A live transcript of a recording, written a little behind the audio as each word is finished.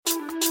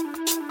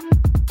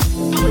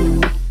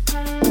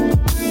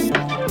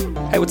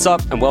what's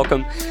up, and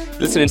welcome.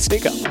 Listening to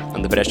Sneak Up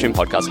on the Pedestrian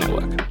Podcast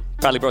Network.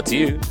 Proudly brought to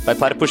you by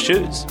Platypus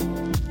Shoes.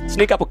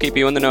 Sneak Up will keep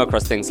you in the know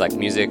across things like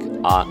music,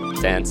 art,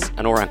 dance,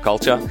 and all-around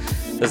culture.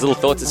 There's little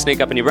thoughts that sneak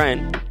up in your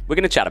brain. We're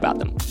going to chat about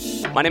them.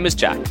 My name is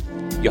Jack,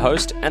 your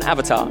host and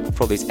avatar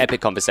for all these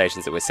epic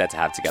conversations that we're set to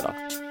have together.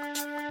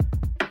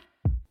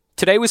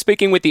 Today we're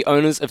speaking with the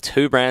owners of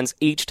two brands,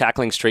 each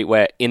tackling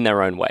streetwear in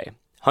their own way.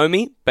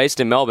 Homie, based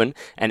in Melbourne,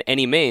 and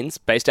Any Means,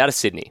 based out of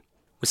Sydney.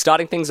 We're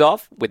starting things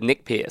off with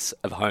Nick Pearce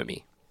of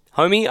Homie.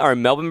 Homie are a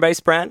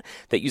Melbourne-based brand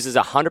that uses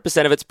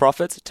 100% of its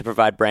profits to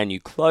provide brand new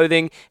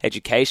clothing,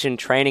 education,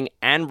 training,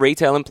 and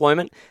retail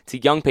employment to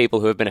young people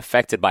who have been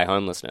affected by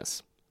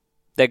homelessness.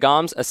 Their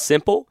garms are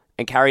simple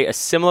and carry a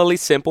similarly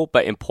simple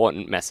but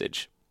important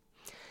message: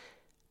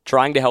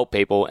 trying to help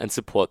people and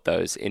support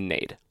those in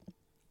need.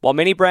 While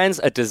many brands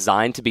are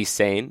designed to be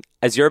seen,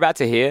 as you're about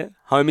to hear,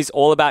 Homie's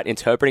all about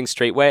interpreting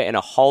streetwear in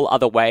a whole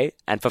other way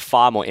and for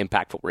far more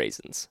impactful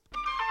reasons.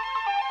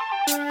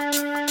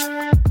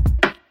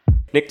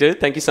 Nick, dude,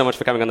 thank you so much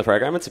for coming on the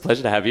program. It's a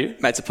pleasure to have you.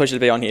 Mate, it's a pleasure to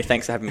be on here.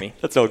 Thanks for having me.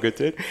 That's all good,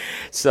 dude.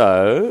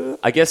 So,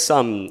 I guess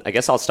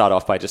I'll start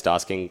off by just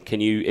asking,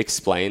 can you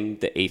explain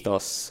the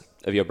ethos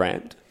of your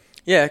brand?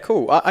 Yeah,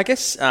 cool. I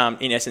guess,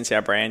 in essence,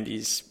 our brand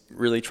is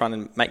really trying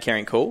to make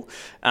caring cool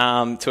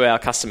to our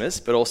customers,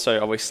 but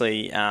also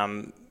obviously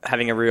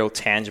having a real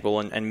tangible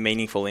and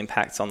meaningful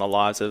impact on the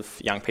lives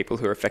of young people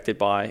who are affected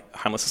by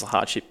homelessness or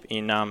hardship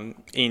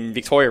in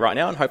Victoria right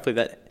now, and hopefully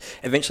that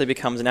eventually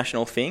becomes a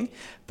national thing.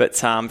 But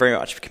very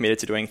much committed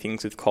to doing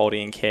things with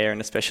quality and care,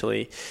 and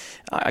especially,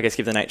 I guess,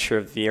 given the nature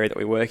of the area that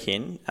we work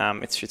in,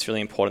 it's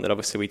really important that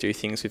obviously we do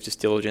things with just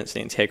diligence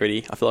and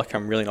integrity. I feel like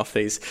I'm reeling off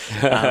these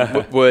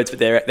words, but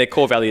they're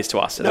core values to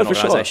us as an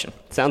organisation. Sure.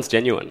 Sounds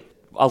genuine.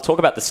 I'll talk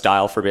about the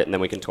style for a bit, and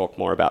then we can talk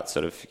more about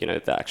sort of,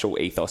 the actual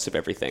ethos of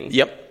everything.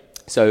 Yep.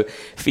 So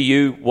for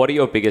you, what are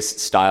your biggest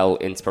style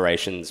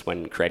inspirations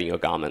when creating your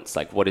garments?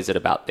 Like, what is it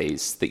about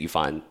these that you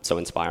find so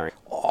inspiring?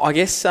 I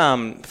guess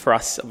for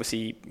us,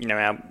 obviously,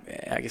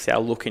 our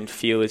look and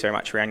feel is very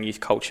much around youth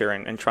culture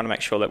and trying to make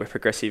sure that we're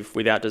progressive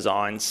with our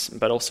designs.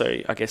 But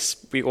also, I guess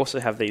we also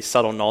have these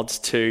subtle nods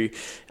to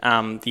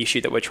the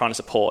issue that we're trying to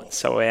support.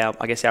 So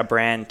our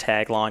brand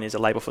tagline is a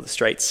label for the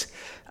streets.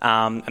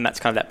 And that's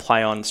kind of that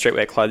play on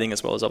streetwear clothing,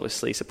 as well as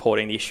obviously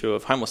supporting the issue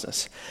of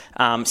homelessness.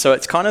 So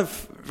it's kind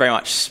of very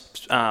much,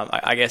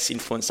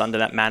 influenced under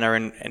that manner,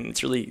 and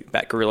it's really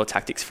about guerrilla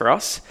tactics for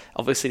us.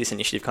 Obviously, this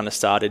initiative kind of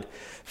started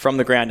from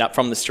the ground up,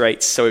 from the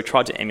streets, so we've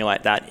tried to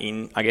emulate that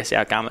in,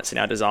 our garments and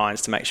our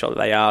designs to make sure that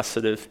they are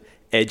sort of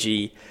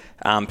edgy,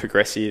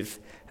 progressive,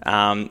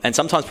 and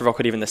sometimes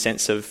provocative in the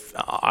sense of,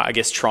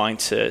 trying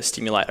to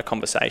stimulate a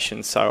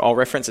conversation. So I'll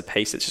reference a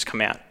piece that's just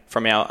come out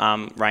from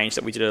our range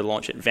that we did a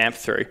launch at Vamp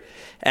through,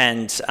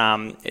 and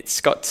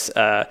it's got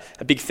a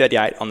big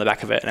 38 on the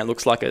back of it, and it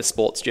looks like a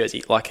sports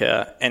jersey, like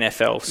a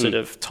NFL sort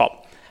of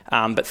top.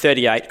 But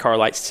 38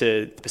 correlates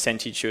to the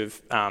percentage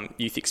of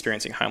youth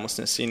experiencing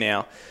homelessness in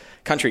our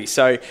country.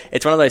 So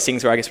it's one of those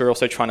things where I guess we're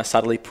also trying to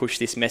subtly push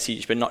this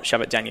message but not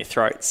shove it down your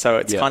throat. So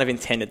it's kind of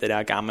intended that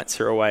our garments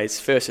are always,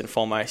 first and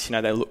foremost,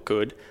 they look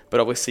good, but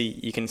obviously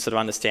you can sort of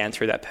understand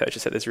through that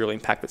purchase that there's real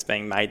impact that's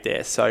being made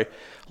there. So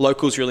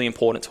local is really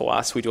important to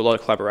us. We do a lot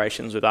of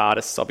collaborations with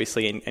artists,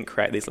 obviously, and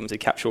create these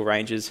limited capsule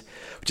ranges,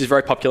 which is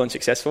very popular and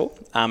successful,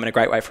 and a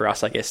great way for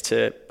us, I guess,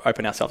 to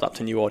open ourselves up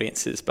to new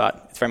audiences.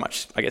 But it's very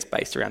much,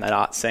 based around that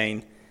art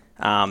scene,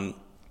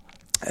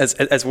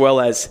 as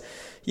well as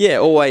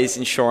always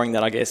ensuring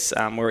that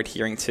we're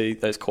adhering to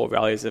those core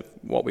values of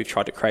what we've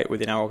tried to create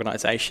within our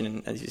organisation.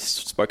 And as you've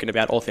spoken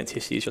about,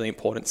 authenticity is really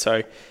important.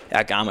 So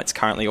our garments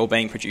currently all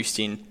being produced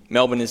in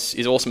Melbourne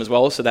is awesome as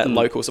well. So that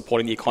local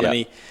supporting the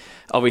economy. Yeah.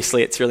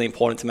 Obviously, it's really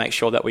important to make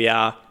sure that we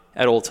are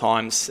at all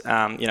times,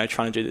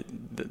 trying to do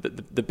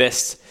the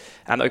best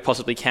that we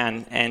possibly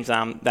can. And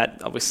that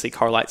obviously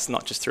correlates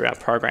not just through our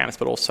programs,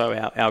 but also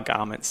our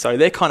garments. So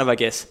they're kind of,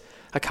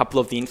 a couple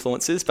of the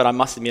influences. But I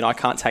must admit, I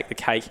can't take the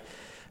cake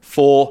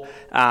for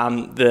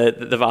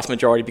the vast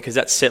majority, because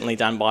that's certainly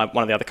done by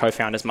one of the other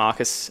co-founders,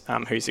 Marcus,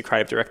 who's the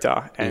creative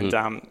director, and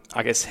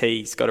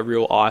he's got a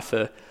real eye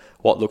for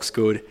what looks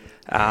good,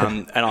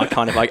 and I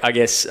kind of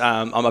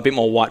I'm a bit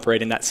more white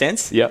bread in that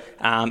sense,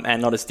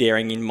 and not as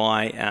daring in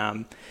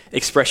my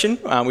expression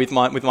with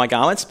my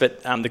garments.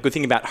 But the good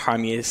thing about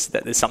Homie is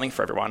that there's something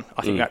for everyone.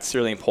 I think that's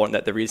really important,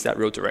 that there is that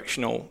real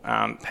directional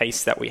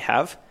piece that we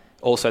have.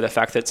 Also, the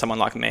fact that someone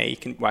like me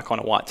can whack on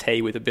a white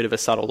tee with a bit of a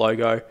subtle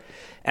logo,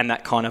 and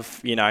that kind of,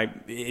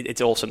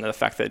 it's awesome, the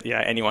fact that,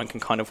 anyone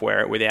can kind of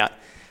wear it without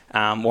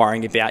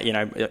worrying about,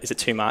 is it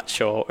too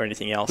much or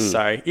anything else.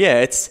 So,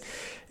 it's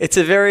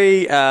a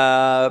very,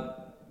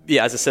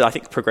 as I said, I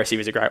think progressive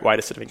is a great way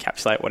to sort of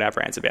encapsulate what our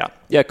brand's about.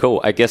 Yeah,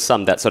 cool. I guess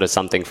that sort of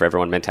something for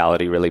everyone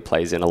mentality really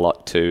plays in a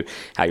lot to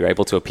how you're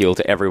able to appeal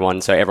to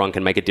everyone, so everyone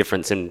can make a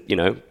difference in,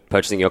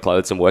 purchasing your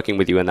clothes and working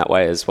with you in that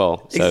way as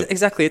well. So.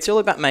 Exactly. It's all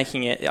about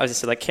making it, as I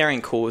said,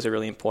 carrying cool is a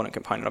really important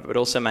component of it, but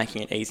also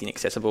making it easy and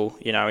accessible.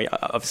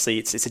 Obviously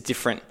it's a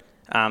different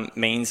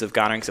means of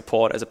garnering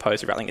support as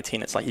opposed to rattling a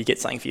tin. It's like you get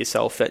something for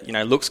yourself that,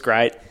 looks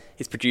great,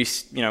 is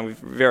produced, with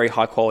very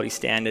high quality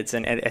standards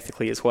and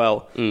ethically as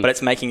well. But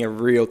it's making a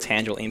real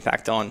tangible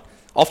impact on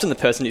often the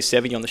person who's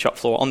serving you on the shop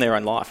floor on their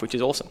own life, which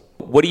is awesome.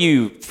 What do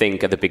you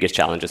think are the biggest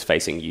challenges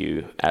facing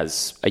you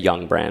as a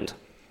young brand?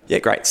 Yeah,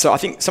 great. So I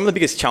think some of the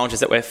biggest challenges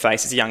that we've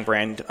faced as a young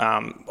brand,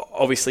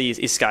 obviously,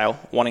 is scale,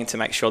 wanting to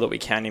make sure that we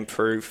can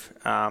improve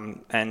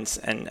and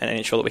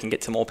ensure that we can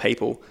get to more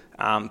people.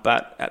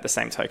 But at the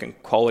same token,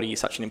 quality is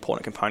such an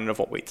important component of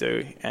what we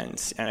do,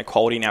 and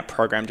quality in our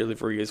program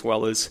delivery, as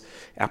well as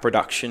our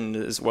production,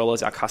 as well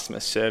as our customer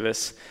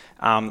service.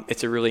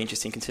 It's a really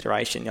interesting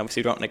consideration.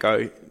 Obviously, we don't want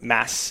to go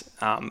mass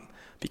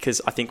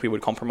because I think we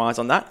would compromise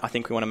on that. I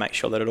think we want to make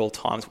sure that at all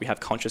times we have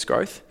conscious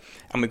growth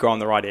and we grow in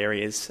the right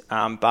areas.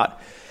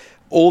 But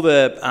all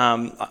the,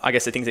 I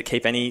guess, the things that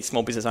keep any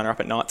small business owner up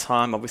at night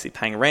time, obviously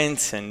paying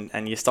rent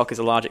and your stock is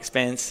a large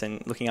expense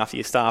and looking after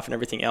your staff and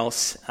everything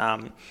else,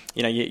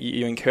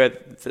 you incur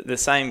the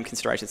same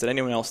considerations that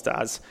anyone else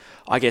does,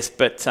 I guess.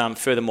 But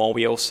furthermore,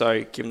 we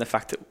also, given the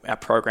fact that our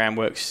program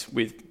works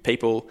with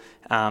people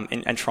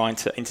and trying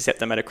to intercept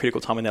them at a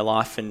critical time in their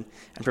life and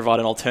provide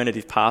an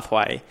alternative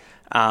pathway,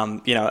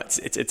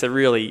 it's a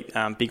really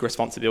big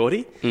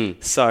responsibility.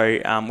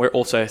 So we're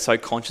also so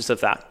conscious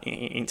of that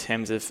in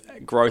terms of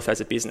growth as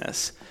a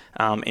business,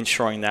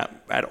 ensuring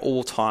that at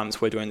all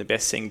times we're doing the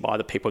best thing by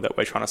the people that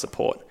we're trying to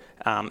support.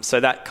 So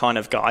that kind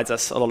of guides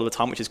us a lot of the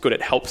time, which is good.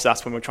 It helps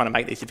us when we're trying to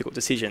make these difficult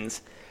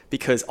decisions,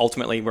 because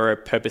ultimately we're a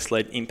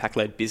purpose-led,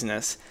 impact-led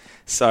business.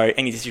 So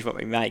any decision that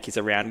we make is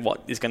around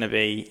what is going to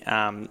be,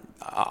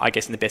 I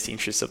guess, in the best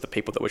interests of the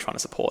people that we're trying to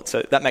support.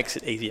 So that makes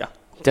it easier.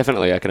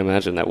 Definitely, I can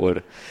imagine that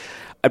would.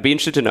 I'd be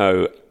interested to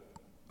know,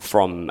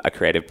 from a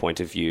creative point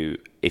of view,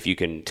 if you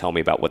can tell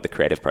me about what the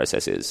creative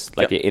process is,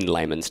 in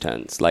layman's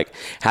terms. Like,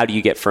 how do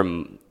you get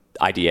from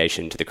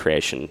ideation to the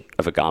creation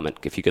of a garment,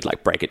 if you could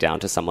break it down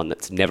to someone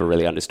that's never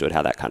really understood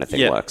how that kind of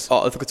thing works?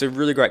 Oh, look, it's a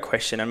really great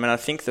question. I mean, I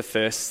think the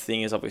first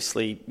thing is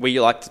obviously we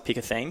like to pick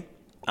a theme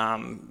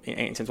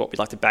in terms of what we'd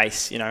like to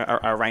base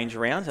our range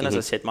around. And as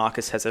I said,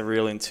 Marcus has a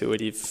real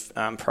intuitive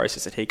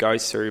process that he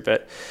goes through,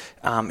 but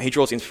he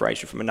draws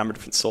inspiration from a number of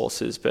different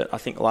sources. But I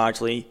think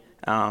largely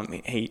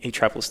he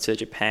travels to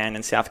Japan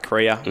and South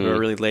Korea, who are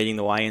really leading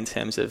the way in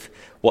terms of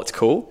what's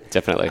cool.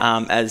 Definitely.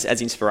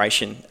 As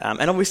inspiration.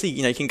 And obviously,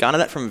 you can garner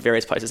that from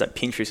various places. Like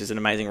Pinterest is an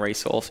amazing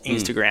resource.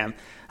 Instagram.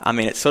 I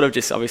mean, it's sort of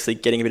just obviously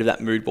getting a bit of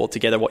that mood board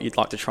together, what you'd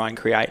like to try and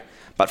create.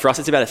 But for us,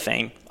 it's about a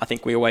theme. I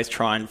think we always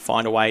try and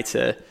find a way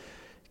to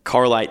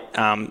correlate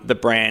the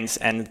brands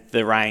and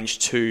the range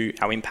to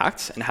our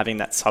impact and having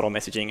that subtle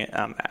messaging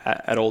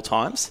at all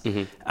times.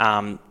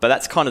 But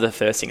that's kind of the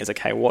first thing is,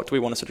 okay, what do we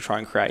want to sort of try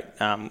and create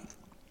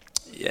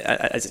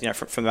as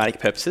for thematic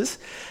purposes?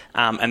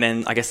 And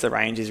then I guess the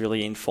range is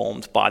really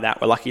informed by that.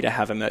 We're lucky to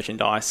have a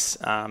merchandise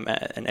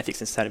an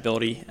ethics and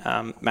sustainability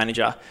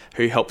manager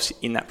who helps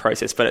in that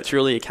process. But it's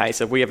really a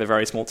case of, we have a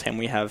very small team.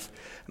 We have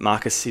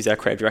Marcus, who's our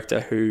creative director,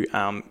 who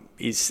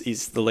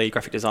is the lead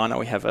graphic designer.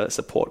 We have a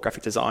support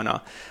graphic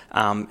designer,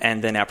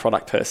 and then our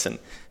product person.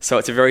 So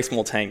it's a very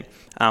small team,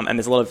 and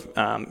there's a lot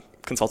of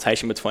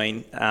consultation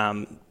between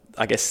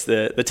I guess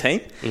the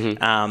team,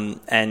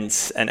 and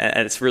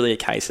it's really a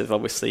case of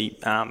obviously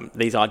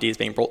these ideas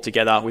being brought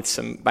together with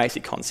some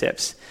basic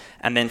concepts,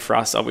 and then for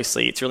us,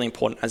 obviously, it's really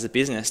important as a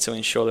business to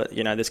ensure that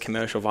there's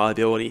commercial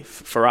viability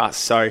for us.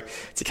 So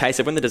it's a case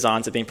of when the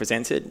designs are being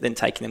presented, then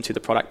taking them to the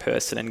product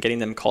person and getting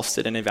them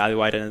costed and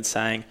evaluated and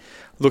saying,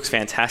 looks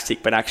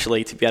fantastic, but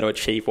actually to be able to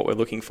achieve what we're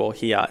looking for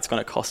here, it's going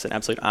to cost an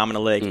absolute arm and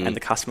a leg, and the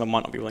customer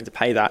might not be willing to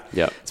pay that.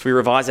 So we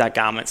revise our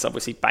garments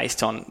obviously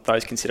based on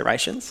those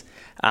considerations.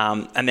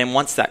 And then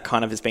once that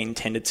kind of has been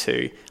tended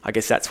to, I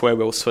guess that's where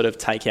we'll sort of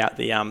take out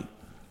the,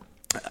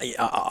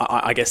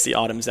 I guess the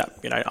items that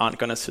aren't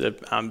going to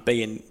sort of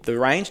be in the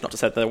range. Not to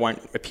say that they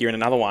won't appear in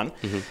another one.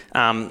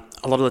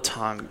 A lot of the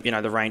time,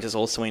 the range is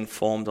also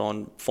informed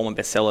on former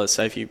bestsellers.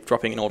 So if you're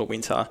dropping an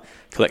autumn-winter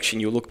collection,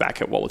 you'll look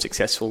back at what was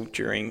successful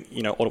during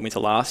autumn-winter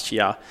last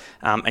year,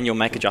 and you'll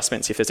make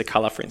adjustments. If there's a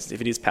colour, for instance,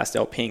 if it is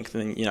pastel pink,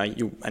 then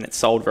and it's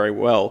sold very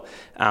well.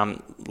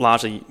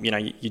 Largely,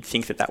 you'd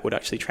think that would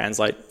actually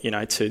translate,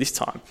 to this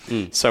time.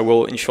 So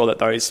we'll ensure that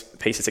those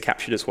pieces are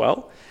captured as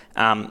well.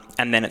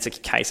 And then it's a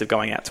case of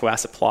going out to our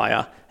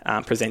supplier,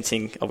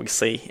 presenting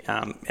obviously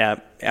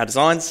our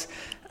designs,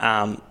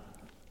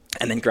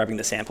 and then grabbing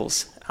the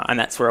samples. And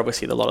that's where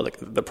obviously a lot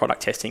of the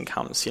product testing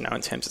comes, in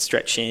terms of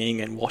stretching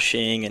and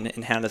washing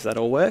and how does that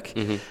all work.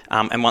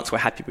 And once we're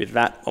happy with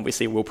that,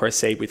 obviously we'll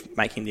proceed with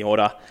making the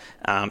order,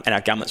 and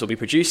our garments will be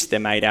produced. They're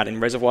made out in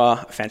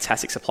Reservoir, a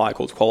fantastic supplier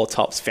called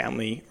Qualitops,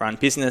 family-run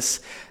business,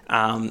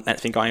 and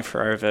it's been going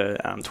for over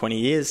 20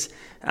 years.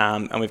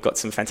 And we've got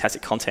some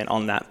fantastic content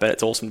on that, but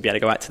it's awesome to be able to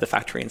go out to the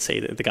factory and see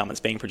the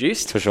garments being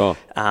produced. For sure.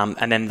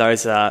 And then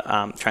those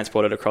are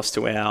transported across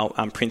to our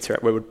printer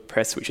at Webwood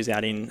Press, which is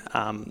out in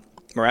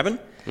Moorabbin,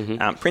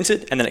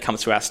 printed, and then it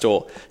comes to our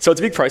store. So it's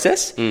a big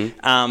process,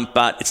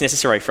 but it's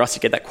necessary for us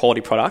to get that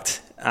quality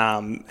product.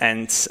 And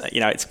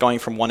it's going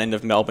from one end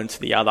of Melbourne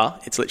to the other.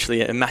 It's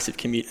literally a massive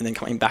commute, and then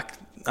coming back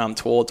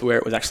towards where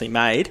it was actually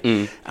made.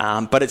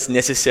 But it's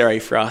necessary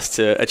for us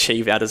to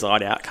achieve our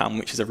desired outcome,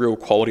 which is a real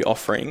quality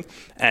offering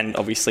and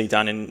obviously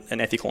done in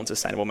an ethical and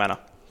sustainable manner.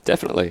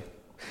 Definitely.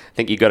 I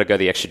think you've got to go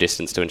the extra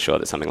distance to ensure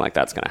that something like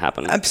that's going to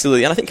happen.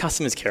 Absolutely. And I think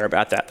customers care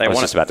about that. I was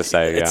just about to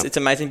say, yeah. It's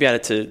amazing to be able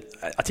to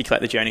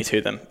articulate the journey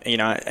to them,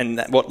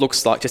 and what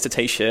looks like just a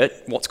T-shirt,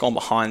 what's gone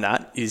behind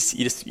that is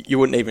you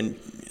wouldn't even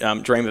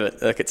dream of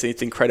it. Like it's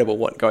incredible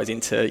what goes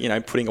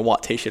into, putting a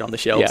white T-shirt on the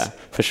shelves. Yeah,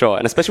 for sure.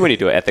 And especially when you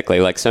do it ethically,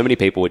 like so many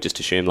people would just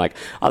assume like,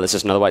 oh, there's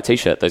just another white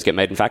T-shirt. Those get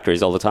made in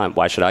factories all the time.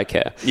 Why should I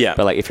care? Yeah.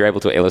 But like if you're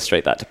able to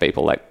illustrate that to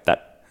people, like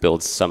that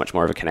builds so much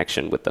more of a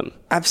connection with them.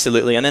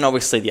 Absolutely. And then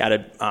obviously the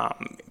added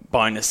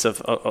bonus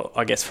of,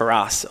 I guess, for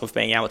us, of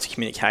being able to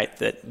communicate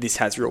that this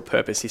has real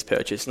purpose, this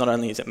purchase. Not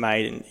only is it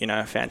made in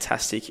a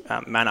fantastic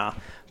manner,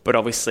 but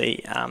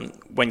obviously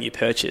when you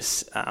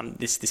purchase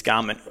this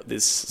garment,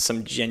 there's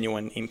some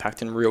genuine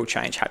impact and real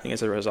change happening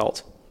as a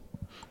result.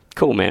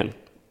 Cool, man.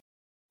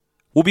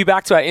 We'll be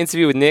back to our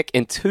interview with Nick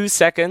in 2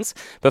 seconds,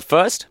 but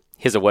first,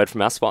 here's a word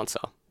from our sponsor.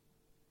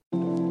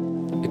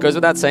 It goes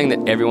without saying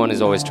that everyone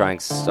is always trying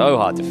so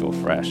hard to feel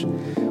fresh,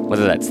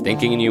 whether that's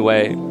thinking a new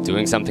way,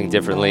 doing something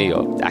differently,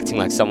 or acting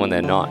like someone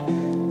they're not.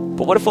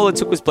 But what if all it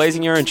took was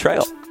blazing your own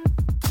trail?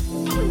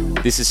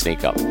 This is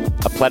Sneak Up,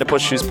 a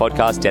Platypus Shoes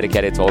podcast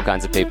dedicated to all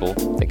kinds of people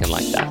thinking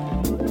like that.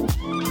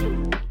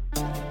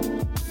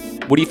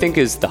 What do you think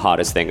is the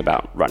hardest thing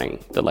about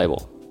running the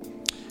label?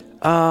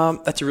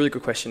 That's a really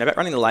good question. About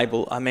running the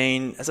label, I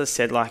mean, as I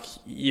said, like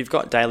you've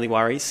got daily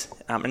worries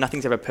and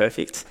nothing's ever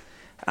perfect.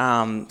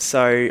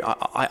 So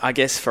I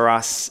guess for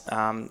us,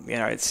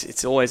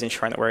 it's always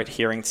ensuring that we're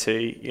adhering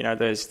to,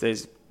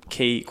 those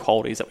key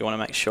qualities that we want to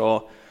make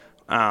sure,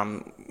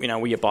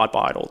 we abide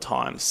by at all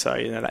times. So,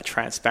 that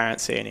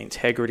transparency and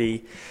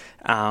integrity,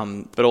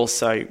 but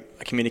also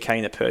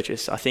communicating the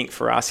purchase. I think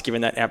for us,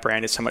 given that our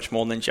brand is so much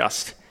more than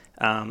just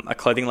a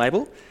clothing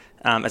label,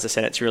 as I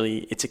said,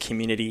 it's a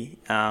community.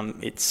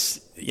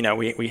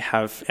 We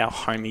have our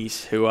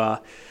homies who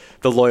are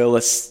the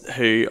loyalists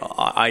who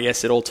I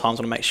guess at all times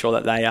want to make sure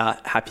that they are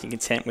happy and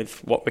content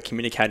with what we're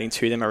communicating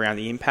to them around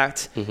the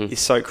impact is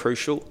so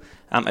crucial,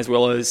 as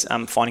well as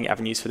finding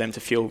avenues for them to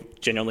feel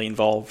genuinely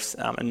involved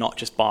and not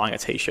just buying a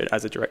T-shirt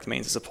as a direct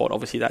means of support.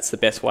 Obviously, that's the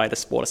best way to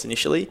support us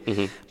initially,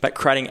 but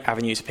creating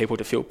avenues for people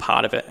to feel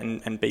part of it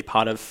and be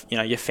part of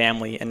your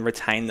family and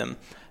retain them,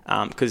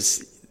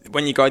 because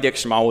when you go the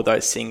extra mile with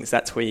those things,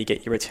 that's where you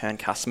get your return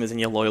customers and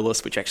your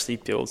loyalists, which actually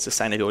builds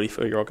sustainability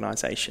for your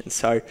organisation.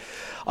 So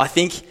I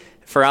think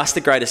for us,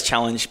 the greatest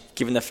challenge,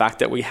 given the fact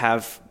that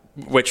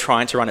we're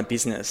trying to run a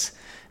business,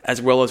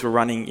 as well as we're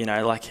running,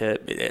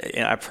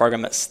 a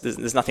program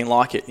there's nothing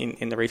like it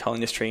in the retail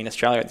industry in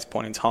Australia at this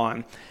point in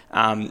time.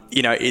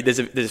 There's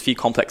a few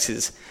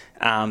complexes.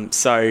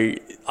 So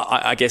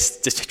I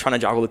guess just trying to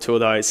juggle the two of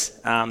those,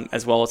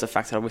 as well as the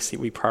fact that obviously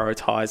we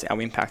prioritise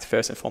our impact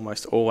first and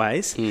foremost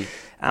always.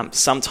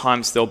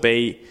 Sometimes there'll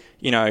be,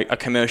 a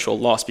commercial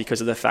loss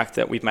because of the fact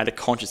that we've made a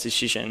conscious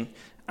decision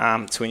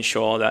to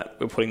ensure that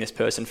we're putting this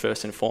person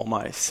first and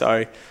foremost.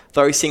 So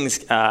those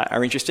things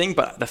are interesting,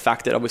 but the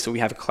fact that obviously we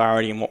have a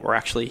clarity in what we're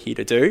actually here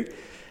to do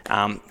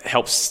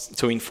helps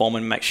to inform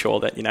and make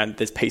sure that,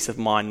 there's peace of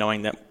mind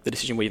knowing that the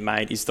decision we've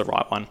made is the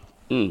right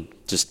one.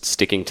 Just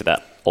sticking to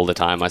that all the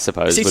time, I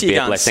suppose, would be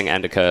a blessing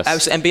and a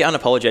curse. And be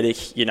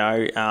unapologetic.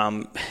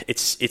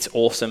 It's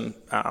awesome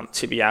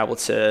to be able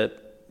to,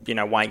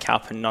 wake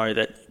up and know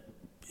that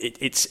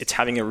it's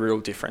having a real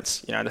difference.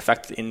 The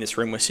fact that in this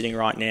room we're sitting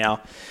right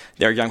now,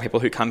 there are young people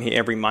who come here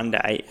every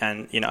Monday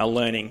and are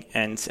learning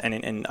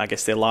and I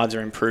guess their lives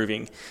are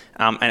improving,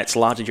 and it's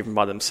largely driven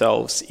by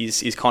themselves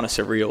is kind of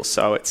surreal.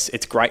 So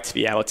it's great to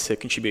be able to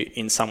contribute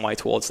in some way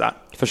towards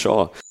that. For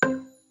sure.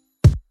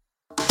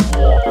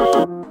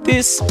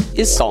 This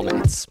is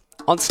Soulmates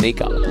on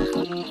Sneak Up,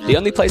 the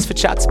only place for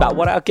chats about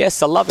what our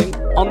guests are loving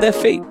on their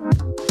feet.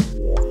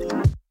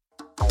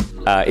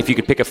 If you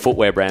could pick a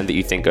footwear brand that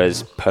you think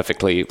goes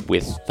perfectly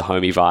with the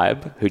homie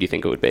vibe, who do you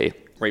think it would be?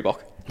 Reebok.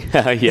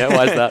 Yeah,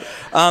 why is that?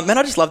 Man,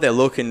 I just love their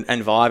look and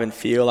vibe and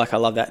feel. Like I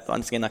love that,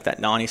 once again, like that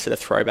 90s sort of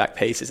throwback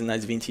pieces and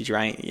those vintage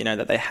range,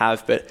 that they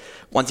have. But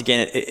once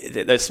again,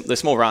 there's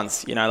small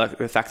runs, like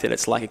the fact that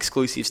it's like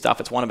exclusive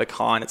stuff. It's one of a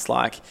kind. It's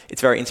like,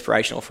 it's very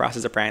inspirational for us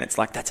as a brand. It's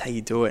like, that's how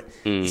you do it.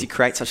 Is you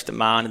create such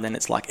demand and then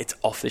it's like, it's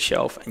off the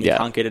shelf and you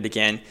can't get it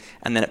again.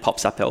 And then it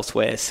pops up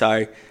elsewhere.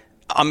 So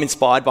I'm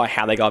inspired by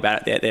how they go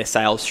about it, their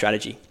sales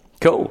strategy.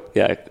 Cool.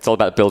 Yeah, it's all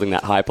about building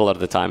that hype a lot of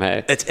the time,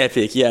 hey? It's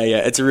epic. Yeah.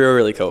 It's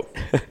really cool.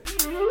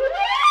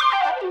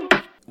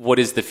 What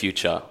is the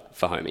future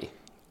for Homie?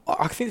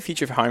 I think the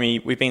future for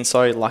Homie, we've been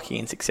so lucky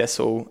and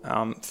successful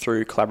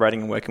through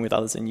collaborating and working with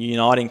others and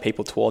uniting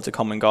people towards a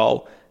common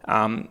goal.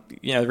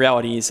 The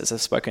reality is, as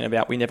I've spoken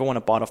about, we never want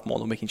to bite off more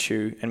than we can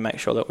chew and make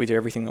sure that we do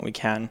everything that we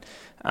can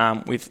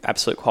with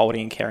absolute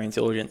quality and care and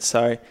diligence.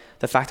 So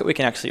the fact that we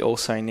can actually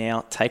also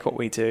now take what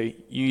we do,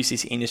 use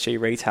this industry,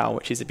 retail,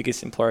 which is the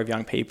biggest employer of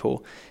young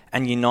people,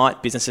 and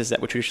unite businesses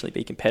that would traditionally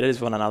be competitors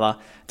with one another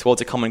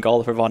towards a common goal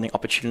of providing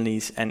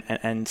opportunities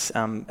and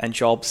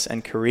jobs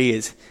and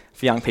careers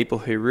for young people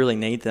who really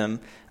need them,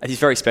 is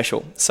very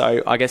special.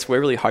 So I guess we're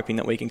really hoping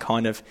that we can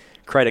kind of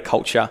create a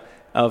culture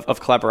of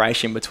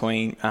collaboration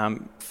between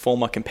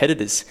former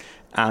competitors,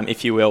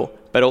 if you will,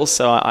 but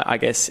also, I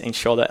guess,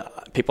 ensure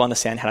that people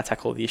understand how to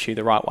tackle the issue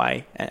the right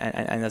way.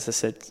 And as I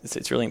said,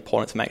 it's really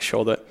important to make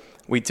sure that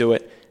we do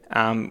it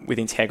with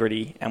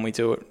integrity and we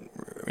do it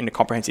in a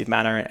comprehensive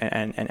manner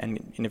and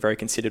in a very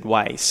considered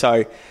way.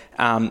 So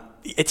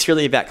it's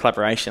really about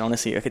collaboration,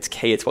 honestly. It's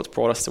key. It's what's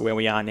brought us to where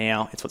we are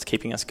now. It's what's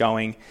keeping us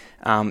going.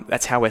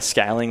 That's how we're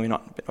scaling. We're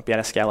not be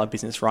able to scale our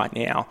business right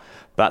now,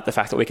 but the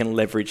fact that we can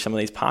leverage some of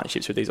these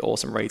partnerships with these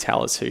awesome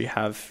retailers who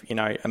have,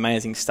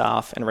 amazing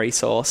staff and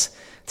resource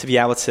to be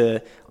able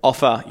to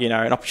offer,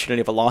 an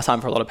opportunity of a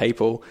lifetime for a lot of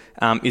people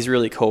is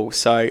really cool.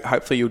 So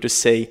hopefully you'll just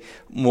see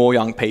more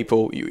young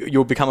people.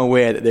 You'll become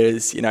aware that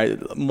there's,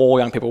 more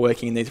young people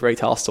working in these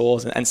retail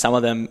stores, and some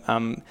of them,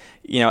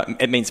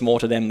 it means more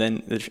to them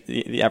than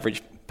the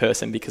average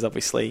person, because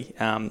obviously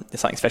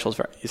something special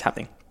is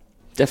happening.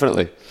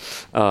 Definitely.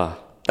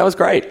 That was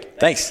great.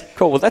 Thanks.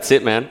 Cool. Well, that's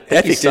it, man.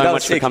 Thank you so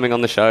much for coming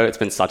on the show. It's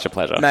been such a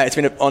pleasure. Mate, it's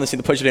been honestly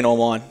the pleasure being all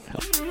mine.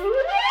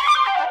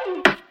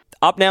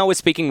 Up now, we're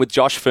speaking with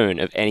Josh Foon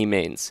of Any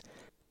Means.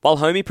 While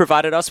Homie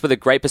provided us with a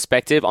great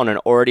perspective on an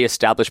already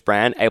established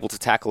brand able to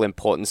tackle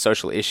important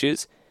social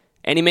issues,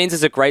 Any Means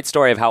is a great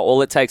story of how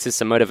all it takes is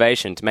some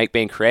motivation to make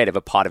being creative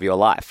a part of your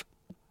life.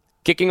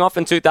 Kicking off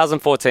in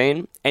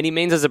 2014, Any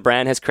Means as a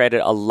brand has created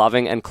a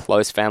loving and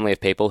close family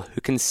of people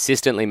who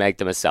consistently make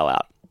them a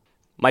sellout.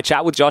 My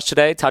chat with Josh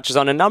today touches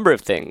on a number of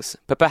things,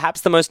 but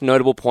perhaps the most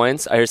notable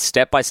points are his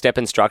step-by-step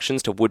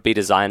instructions to would-be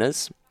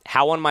designers,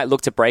 how one might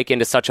look to break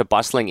into such a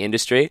bustling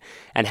industry,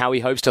 and how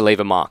he hopes to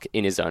leave a mark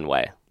in his own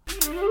way.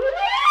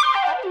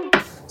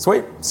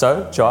 Sweet.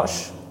 So,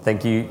 Josh,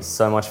 thank you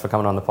so much for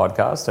coming on the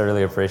podcast. I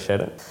really appreciate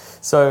it.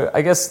 So,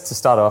 I guess to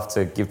start off,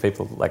 to give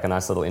people like a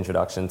nice little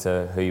introduction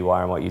to who you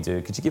are and what you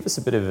do, could you give us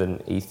a bit of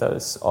an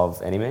ethos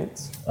of Any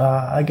Means?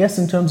 I guess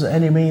in terms of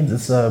Any Means,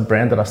 it's a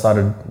brand that I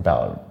started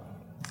about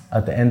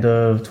at the end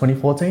of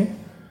 2014.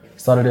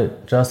 Started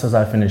it just as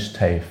I finished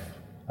TAFE.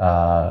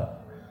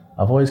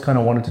 I've always kind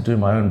of wanted to do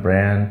my own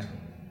brand,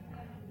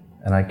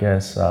 and I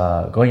guess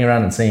going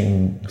around and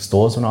seeing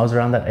stores when I was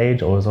around that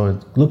age, I was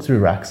always look through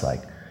racks,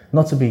 like,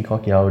 not to be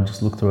cocky, I would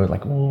just look through it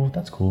like, oh,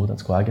 that's cool,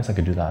 I guess I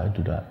could do that, I'd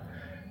do that.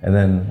 And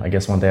then I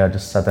guess one day I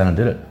just sat down and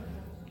did it.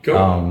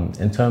 Cool.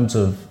 In terms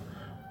of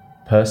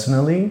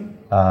personally,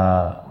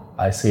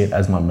 I see it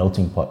as my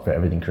melting pot for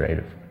everything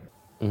creative.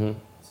 Mm-hmm.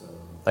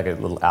 Like a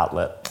little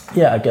outlet.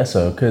 Yeah, I guess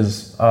so,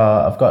 because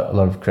I've got a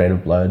lot of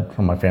creative blood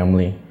from my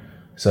family.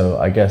 So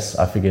I guess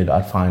I figured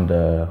I'd find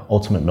the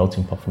ultimate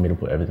melting pot for me to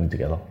put everything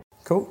together.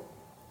 Cool.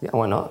 Yeah,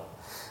 why not?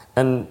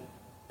 And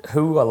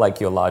who are like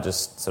your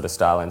largest sort of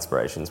style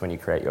inspirations when you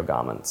create your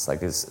garments?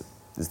 Like, is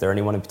there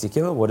anyone in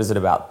particular? What is it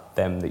about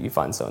them that you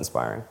find so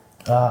inspiring?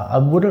 I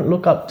wouldn't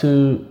look up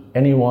to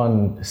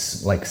anyone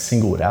like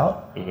singled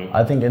out. Mm-hmm.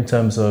 I think in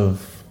terms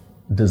of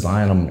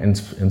design, I'm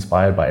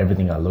inspired by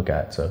everything I look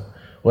at. So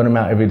when I'm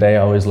out every day,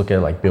 I always look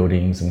at like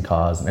buildings and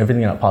cars and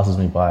everything that passes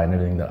me by and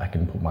everything that I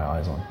can put my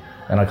eyes on.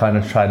 And I kind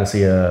of try to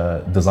see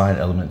a design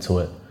element to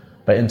it.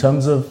 But in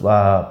terms of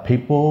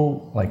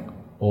people like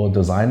or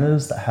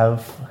designers that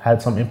have had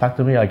some impact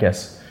on me, I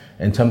guess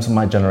in terms of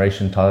my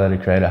generation, Tyler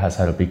the Creator has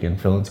had a big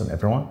influence on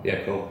everyone.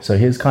 Yeah, cool. So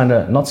he's kind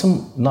of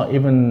not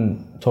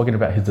even talking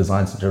about his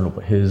designs in general,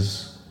 but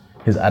his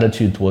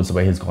attitude towards the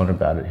way he's gone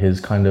about it. He's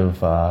kind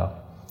of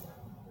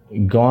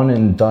gone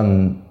and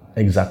done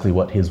exactly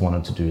what he's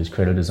wanted to do. He's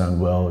created his own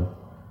world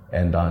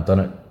and done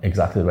it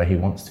exactly the way he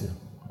wants to.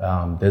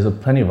 There's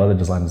plenty of other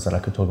designers that I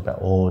could talk about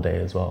all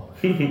day as well.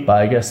 But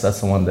I guess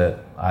that's the one that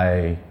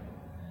I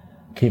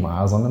keep my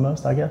eyes on the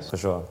most, I guess. For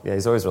sure. Yeah,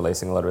 he's always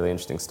releasing a lot of really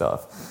interesting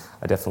stuff.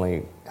 I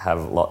definitely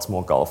have lots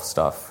more golf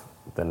stuff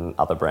than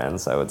other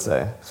brands, I would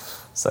say.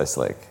 So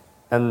slick.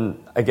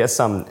 And I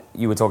guess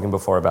you were talking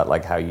before about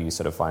like how you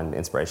sort of find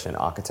inspiration in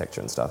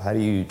architecture and stuff. How do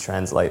you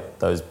translate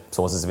those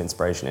sources of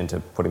inspiration into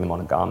putting them on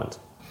a garment?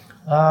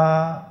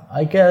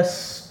 I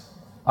guess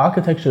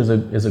architecture is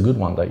a good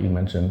one that you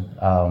mentioned.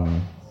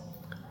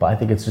 But I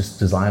think it's just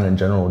design in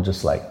general,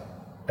 just like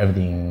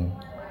everything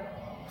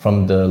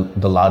from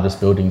the largest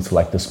buildings to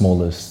like the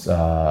smallest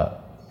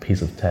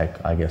piece of tech,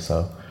 I guess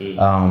so.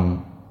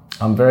 Mm-hmm.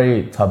 I'm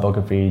very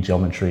typography,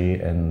 geometry,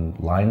 and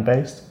line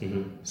based.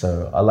 Mm-hmm.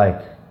 So I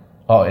like,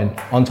 and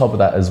on top of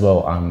that as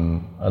well,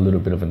 I'm a little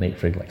bit of a neat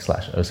freak, like /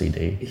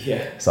 OCD.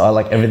 Yeah. So I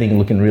like everything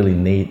looking really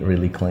neat,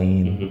 really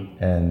clean.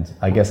 Mm-hmm. And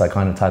I guess I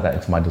kind of tie that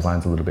into my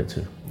designs a little bit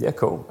too. Yeah,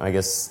 cool. I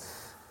guess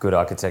good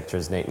architecture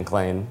is neat and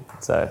clean.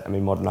 So, I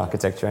mean, modern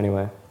architecture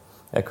anyway.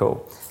 Yeah,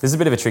 cool. This is a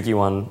bit of a tricky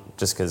one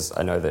just because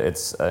I know that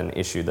it's an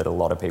issue that a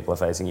lot of people are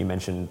facing. You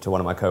mentioned to one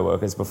of my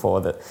co-workers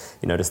before that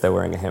you noticed they're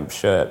wearing a hemp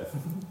shirt.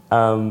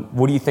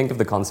 What do you think of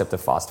the concept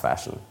of fast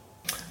fashion?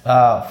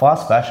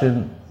 Fast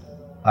fashion,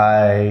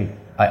 I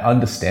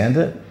understand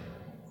it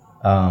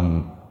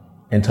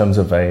in terms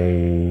of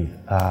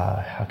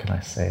how can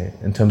I say it?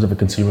 In terms of a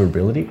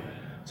consumability.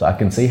 So I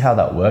can see how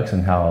that works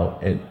and how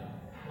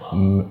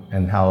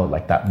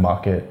like that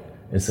market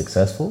is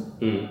successful.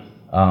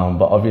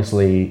 But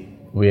obviously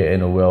we're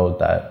in a world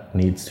that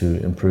needs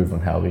to improve on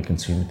how we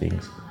consume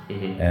things.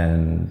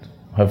 And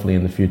hopefully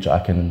in the future I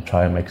can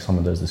try and make some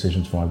of those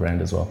decisions for my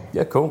brand as well.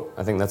 Yeah, cool.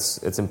 I think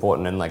it's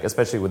important, and like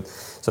especially with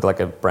sort of like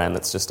a brand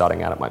that's just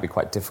starting out, it might be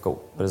quite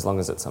difficult. But as long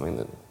as it's something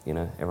that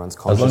everyone's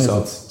conscious of. As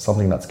long as it's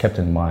something that's kept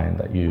in mind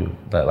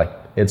that like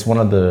it's one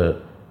of the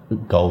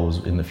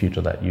goals in the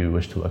future that you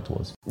wish to work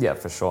towards. Yeah,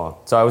 for sure.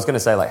 So I was going to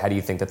say, like, how do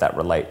you think that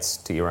relates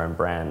to your own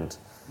brand?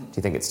 Do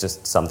you think it's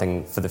just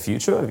something for the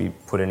future? Have you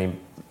put any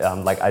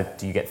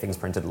do you get things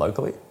printed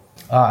locally?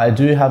 I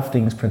do have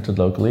things printed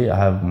locally. I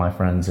have my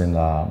friends in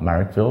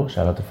Marrickville,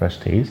 shout out to Fresh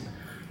Tees.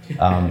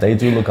 They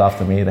do look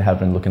after me. They have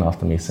been looking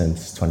after me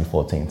since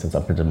 2014, since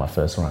I printed my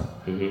first run.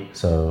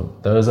 So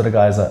those are the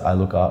guys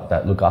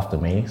that look after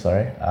me,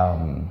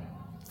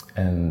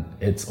 and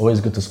it's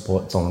always good to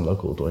support someone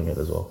local doing it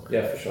as well.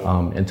 Yeah, for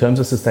sure. In terms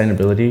of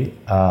sustainability,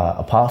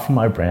 apart from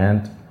my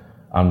brand,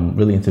 I'm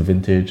really into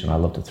vintage and I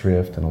love to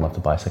thrift and I love to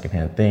buy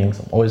secondhand things.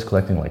 I'm always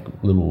collecting like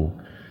little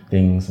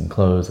things and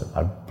clothes that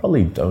I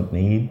probably don't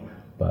need,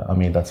 but I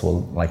mean, that's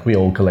all, like we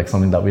all collect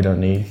something that we don't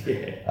need.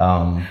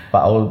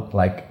 But I would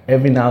like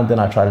every now and then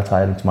I try to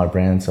tie it into my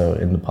brand. So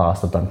in the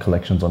past I've done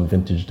collections on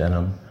vintage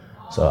denim.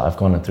 So I've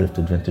gone and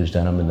thrifted vintage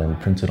denim and then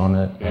printed on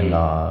it and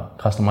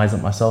customized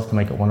it myself to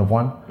make it one of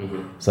one.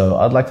 So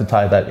I'd like to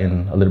tie that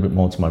in a little bit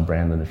more to my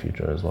brand in the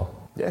future as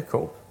well. Yeah,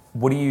 cool.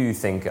 What do you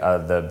think are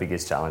the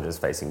biggest challenges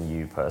facing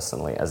you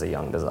personally as a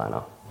young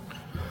designer?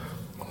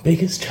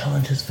 Biggest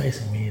challenges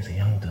facing me as a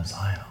young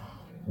designer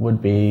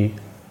would be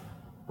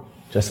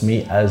just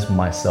me as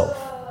myself,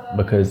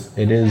 because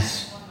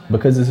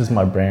this is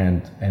my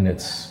brand and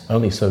it's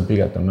only so big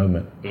at the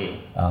moment.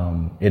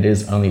 It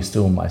is only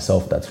still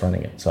myself that's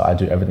running it. So I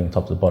do everything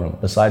top to bottom.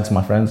 Besides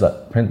my friends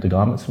that print the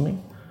garments for me,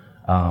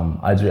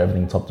 I do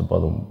everything top to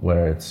bottom,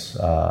 whether it's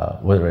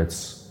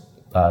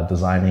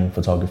designing,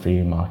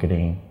 photography,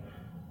 marketing,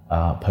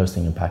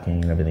 posting and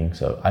packing and everything.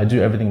 So I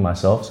do everything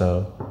myself.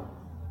 So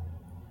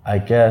I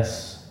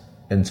guess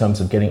in terms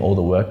of getting all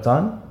the work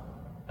done,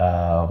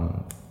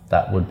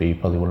 that would be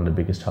probably one of the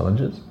biggest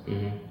challenges.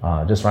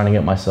 Just running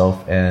it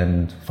myself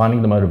and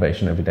finding the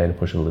motivation every day to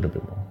push it a little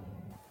bit more.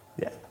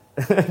 Yeah,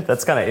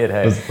 that's kind of it,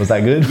 hey? Was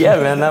that good? Yeah,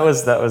 man, that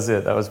was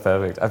it. That was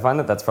perfect. I find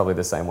that that's probably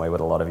the same way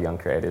with a lot of young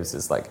creatives.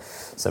 Is like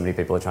so many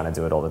people are trying to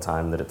do it all the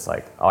time that it's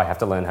like, oh, I have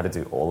to learn how to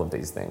do all of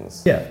these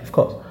things. Yeah, of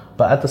course.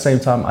 But at the same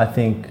time, I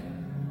think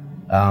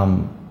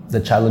the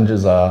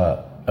challenges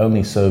are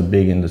only so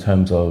big in the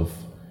terms of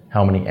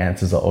how many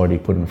answers are already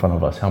put in front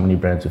of us, how many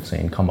brands we've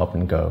seen come up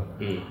and go,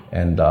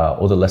 and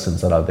all the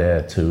lessons that are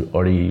there to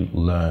already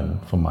learn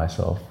for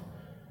myself.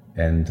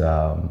 And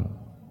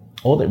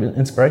all the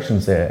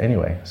inspiration's there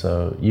anyway.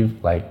 So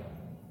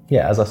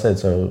as I said,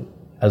 so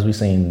as we've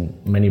seen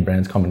many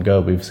brands come and go,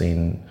 we've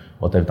seen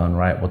what they've done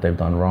right, what they've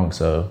done wrong.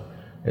 So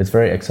it's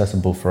very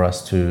accessible for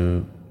us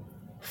to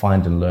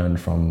find and learn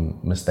from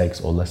mistakes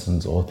or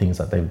lessons or things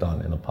that they've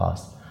done in the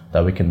past,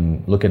 that we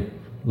can look at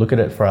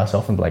it for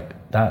ourselves and be like,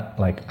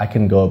 I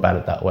can go about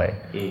it that way,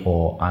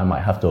 or I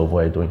might have to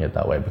avoid doing it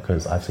that way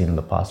because I've seen in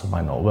the past it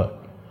might not work.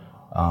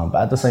 But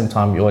at the same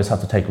time, you always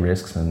have to take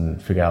risks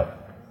and figure out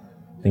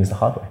things the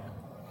hard way.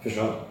 For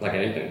sure, like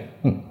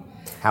anything.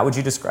 How would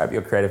you describe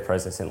your creative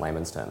process in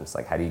layman's terms?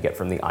 Like, how do you get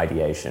from the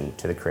ideation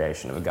to the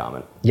creation of a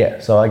garment? Yeah,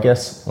 so I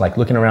guess like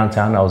looking around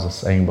town, I was just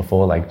saying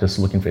before, like just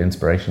looking for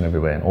inspiration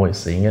everywhere and always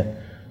seeing it,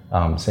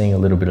 seeing a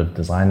little bit of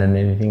design in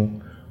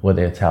anything,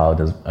 whether it's how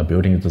a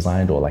building is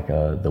designed or like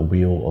the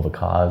wheel of a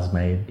car is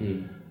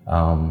made.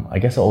 I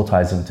guess it all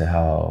ties into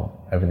how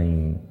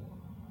everything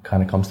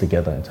kind of comes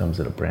together in terms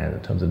of the brand, in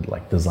terms of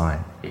like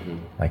design.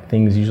 Like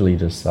things usually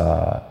just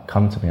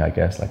come to me, I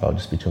guess. Like I'll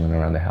just be chilling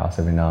around the house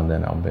every now and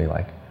then. I'll be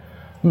like,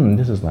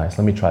 this is nice,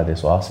 let me try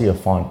this. Or I'll see a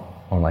font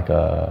on like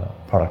a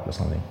product or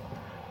something,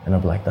 and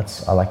I'll be like,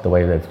 I like the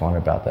way they've gone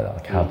about that,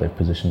 like how they've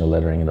positioned the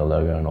lettering and the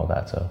logo and all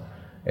that. So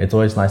it's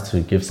always nice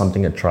to give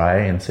something a try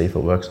and see if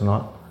it works or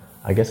not.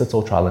 I guess it's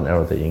all trial and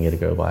error that you need to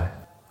go by.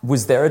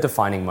 Was there a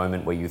defining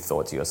moment where you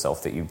thought to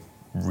yourself that you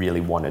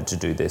really wanted to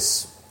do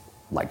this,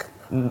 like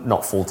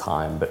not full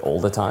time, but all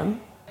the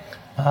time?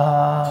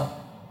 I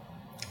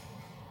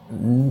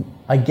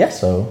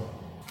guess so.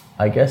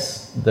 I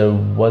guess there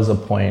was a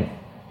point,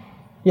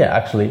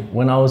 actually,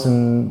 when I was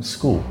in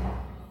school.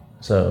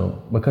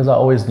 So because I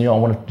always knew I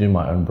wanted to do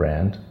my own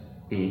brand,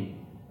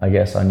 I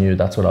guess I knew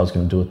that's what I was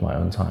going to do with my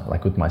own time,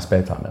 like with my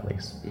spare time at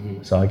least.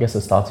 So I guess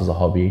it starts as a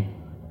hobby,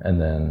 and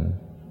then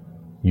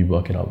you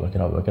work it up.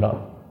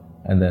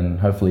 And then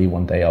hopefully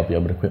one day I'll be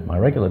able to quit my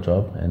regular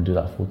job and do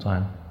that full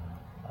time.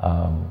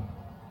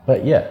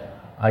 But yeah,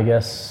 I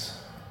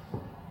guess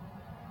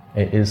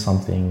it is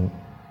something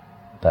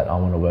that I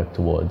want to work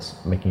towards,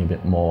 making a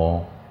bit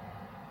more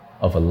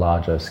of a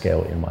larger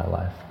scale in my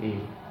life.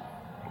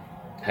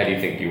 How do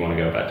you think you want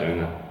to go about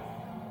doing that?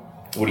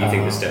 What do you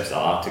think the steps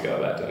are to go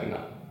about doing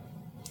that?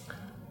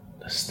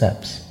 The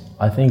steps.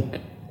 I think,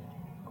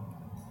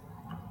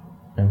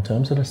 in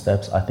terms of the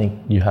steps, I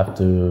think you have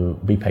to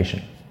be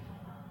patient.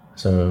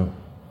 So,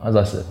 as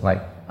I said,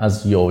 like,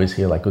 as you always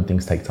hear, like, good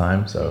things take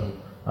time. So,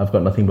 I've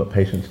got nothing but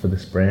patience for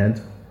this brand,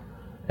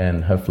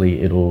 and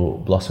hopefully it'll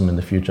blossom in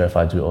the future if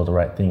I do all the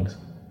right things.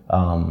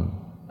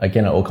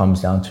 Again, it all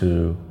comes down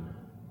to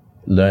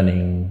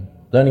learning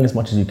as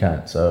much as you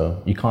can.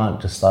 So you can't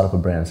just start up a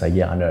brand and say,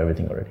 yeah, I know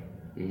everything already.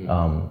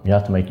 You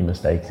have to make your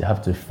mistakes. You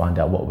have to find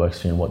out what works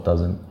for you and what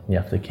doesn't. You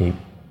have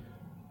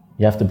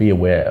to be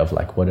aware of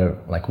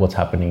what's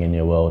happening in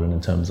your world, and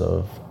in terms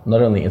of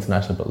not only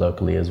internationally but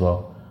locally as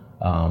well.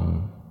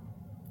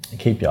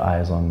 Keep your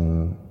eyes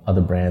on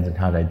other brands and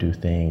how they do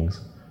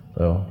things.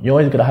 So you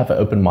always got to have an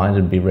open mind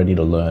and be ready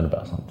to learn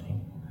about something,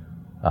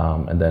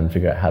 and then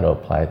figure out how to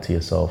apply it to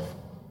yourself.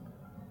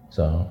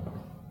 So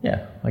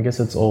yeah, I guess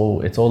it's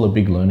all a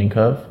big learning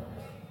curve.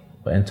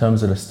 But in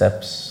terms of the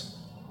steps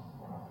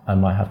I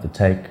might have to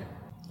take,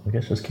 I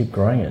guess just keep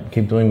growing it,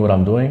 keep doing what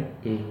I'm doing,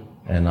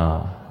 and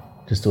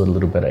just do it a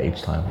little better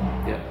each time.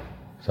 Yeah.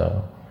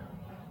 So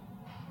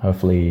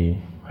hopefully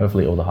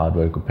all the hard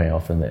work will pay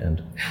off in the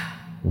end.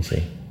 We'll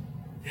see.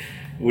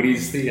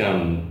 What's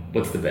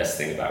the best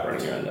thing about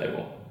running your own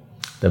label?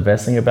 The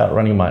best thing about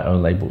running my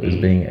own label is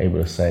being able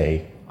to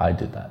say, I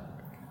did that.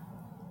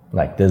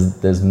 Like,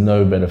 there's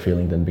no better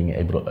feeling than being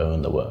able to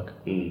own the work.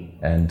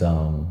 And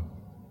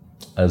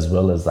as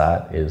well as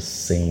that is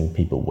seeing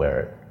people wear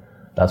it.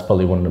 That's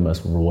probably one of the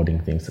most rewarding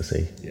things to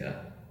see. Yeah.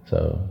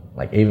 So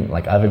I've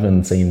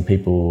even seen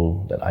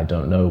people that I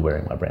don't know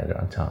wearing my brand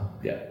around town.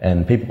 Yeah.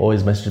 And people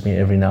always message me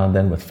every now and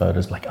then with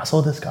photos like, I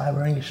saw this guy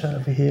wearing your shirt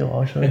over here,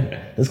 or I'll show you.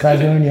 This guy's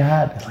wearing your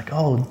hat. It's like,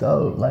 oh,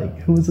 dope. Like,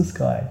 who is this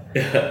guy?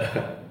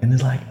 And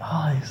it's like,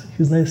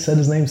 his name said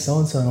his name's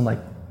so-and-so. And I'm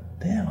like,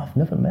 damn, I've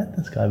never met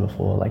this guy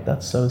before. Like,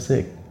 that's so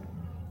sick.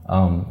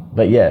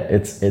 But yeah,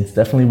 it's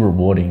definitely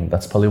rewarding.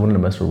 That's probably one of the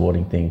most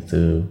rewarding things,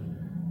 to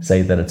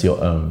say that it's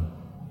your own,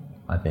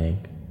 I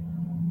think.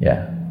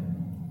 Yeah,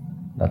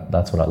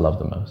 that's what I love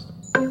the most.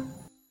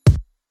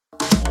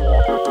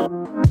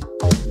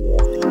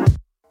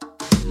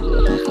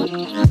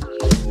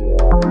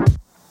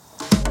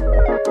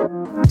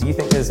 Do you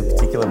think there's a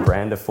particular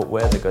brand of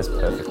footwear that goes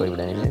perfectly with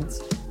any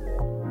means?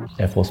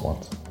 Air Force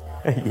Ones.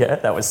 Yeah,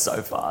 that was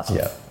so fast.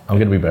 Yeah, I'm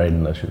going to be buried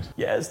in those shoes.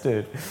 Yes,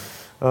 dude.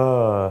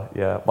 Oh,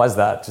 yeah. Why is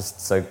that? Just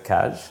so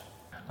cash?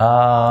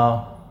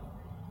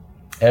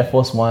 Air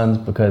Force Ones,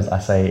 because I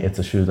say it's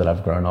a shoe that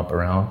I've grown up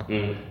around.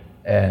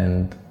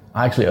 And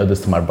I actually owe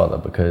this to my brother,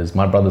 because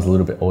my brother's a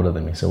little bit older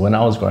than me. So when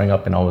I was growing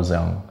up and I was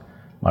young,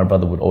 my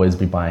brother would always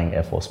be buying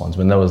Air Force Ones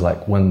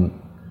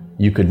when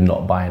you could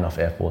not buy enough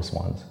Air Force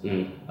Ones.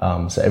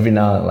 So every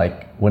now,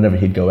 whenever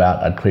he'd go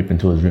out, I'd creep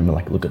into his room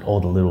and look at all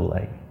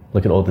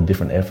the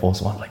different Air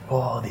Force Ones. Like,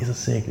 oh, these are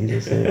sick.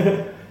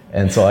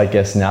 And so I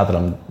guess now that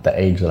I'm the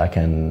age that I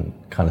can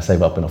kind of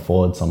save up and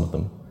afford some of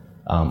them,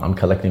 I'm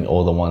collecting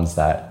all the ones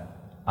that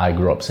I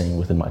grew up seeing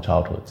within my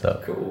childhood.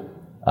 So cool.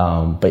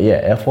 But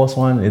yeah, Air Force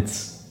One,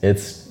 it's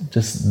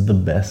just the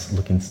best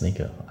looking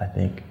sneaker, I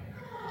think.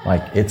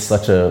 Like, it's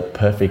such a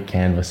perfect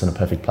canvas and a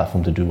perfect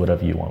platform to do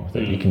whatever you want with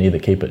it. You can either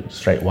keep it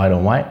straight white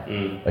on white,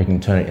 or you can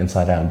turn it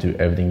inside out and do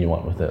everything you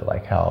want with it,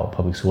 like how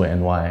Public Square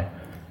NY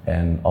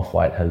and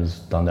Off-White has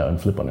done their own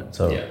flip on it.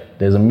 So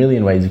there's a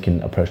million ways you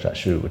can approach that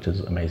shoe, which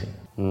is amazing.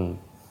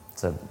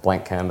 It's a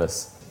blank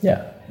canvas.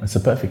 Yeah, it's a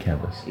perfect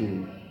canvas.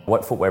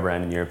 What footwear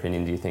brand, in your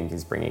opinion, do you think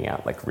is bringing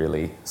out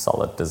really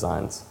solid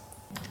designs?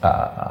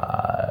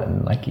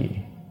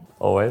 Nike.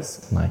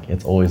 Always? Nike.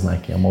 It's always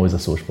Nike. I'm always a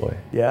swoosh boy.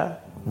 Yeah?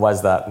 Why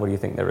is that? What do you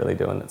think they're really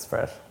doing that's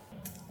fresh?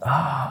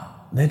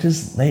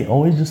 They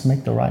always just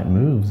make the right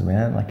moves,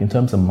 man. Like, in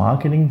terms of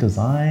marketing,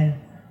 design,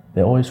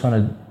 they're always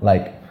trying to,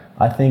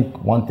 I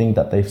think one thing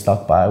that they've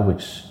stuck by,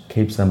 which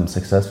keeps them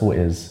successful,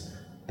 is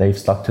they've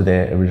stuck to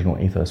their original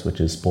ethos, which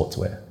is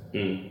sportswear.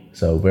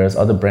 So whereas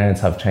other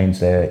brands have changed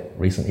their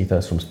recent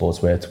ethos from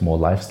sportswear to more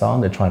lifestyle,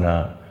 and they're trying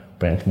to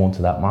branch more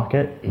into that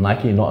market.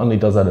 Nike not only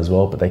does that as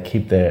well, but they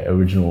keep their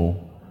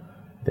original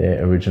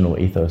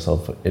ethos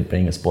of it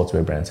being a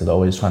sportswear brand. So they're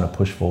always trying to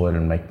push forward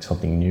and make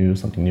something new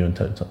in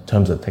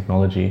terms of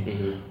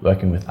technology,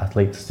 working with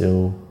athletes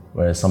still,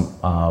 whereas some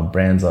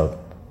brands are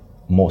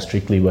more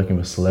strictly working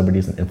with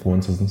celebrities and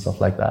influencers and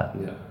stuff like that.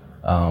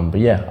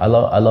 But yeah, I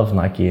love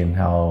Nike and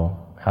how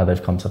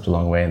they've come such a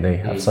long way, and they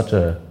have such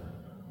a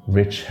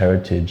rich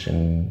heritage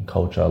and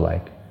culture.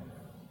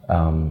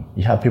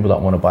 You have people that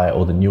want to buy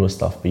all the newer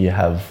stuff, but you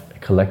have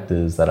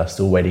collectors that are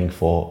still waiting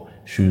for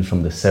shoes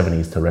from the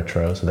 70s to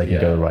retro, so they can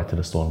go right to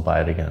the store and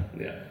buy it again.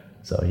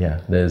 So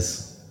yeah,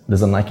 there's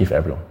a Nike for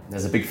everyone.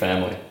 There's a big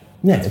family.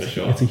 Yeah,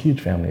 it's a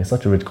huge family. It's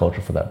such a rich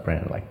culture for that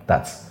brand.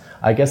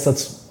 I guess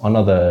that's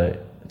another,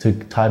 to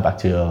tie back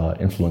to your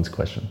influence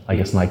question, I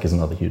guess Nike is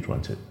another huge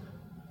one too.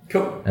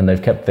 Cool. And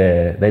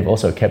they've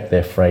also kept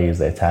their phrase,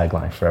 their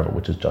tagline forever,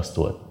 which is just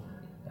do it.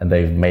 And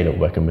they've made it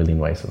work a million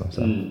ways for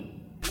themselves.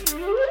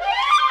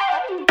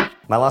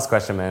 My last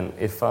question, man,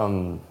 if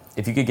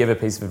you could give a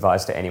piece of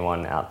advice to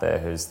anyone out there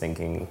who's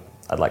thinking,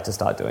 I'd like to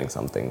start doing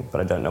something,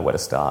 but I don't know where to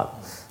start,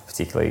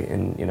 particularly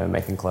in,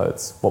 making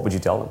clothes, what would you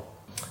tell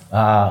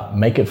them?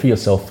 Make it for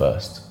yourself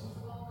first.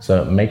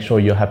 So make sure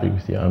you're happy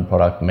with your own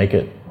product. Make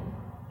it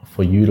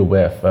for you to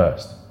wear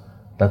first.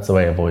 That's the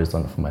way I've always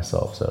done it for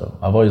myself. So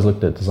I've always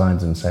looked at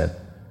designs and said,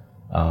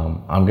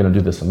 I'm going to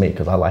do this for me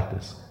because I like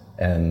this.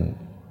 And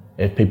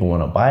if people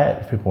want to buy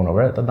it, if people want to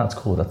wear it, then that's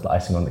cool. That's the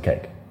icing on the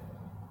cake.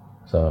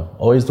 So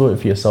always do it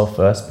for yourself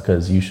first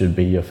because you should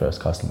be your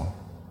first customer.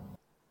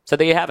 So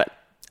there you have it.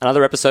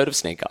 Another episode of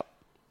Sneak Up.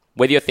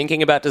 Whether you're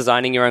thinking about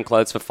designing your own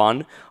clothes for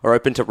fun or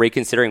open to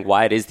reconsidering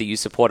why it is that you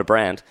support a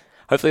brand,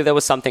 hopefully there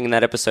was something in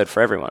that episode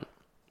for everyone.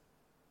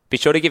 Be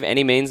sure to give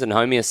Anymeans and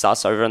Homie a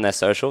sus over on their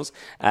socials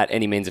at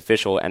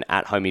AnyMeansOfficial and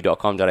at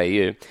homie.com.au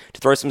to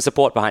throw some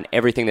support behind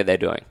everything that they're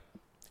doing.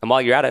 And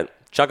while you're at it,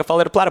 chuck a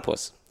follow to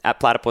Platypus at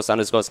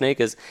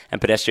Platypus_sneakers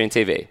and Pedestrian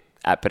TV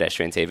at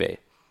Pedestrian TV.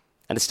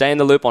 And to stay in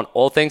the loop on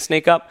all things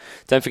Sneak Up,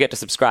 don't forget to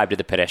subscribe to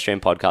the Pedestrian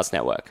Podcast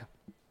Network.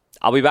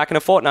 I'll be back in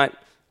a fortnight,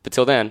 but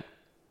till then,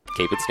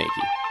 keep it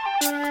sneaky.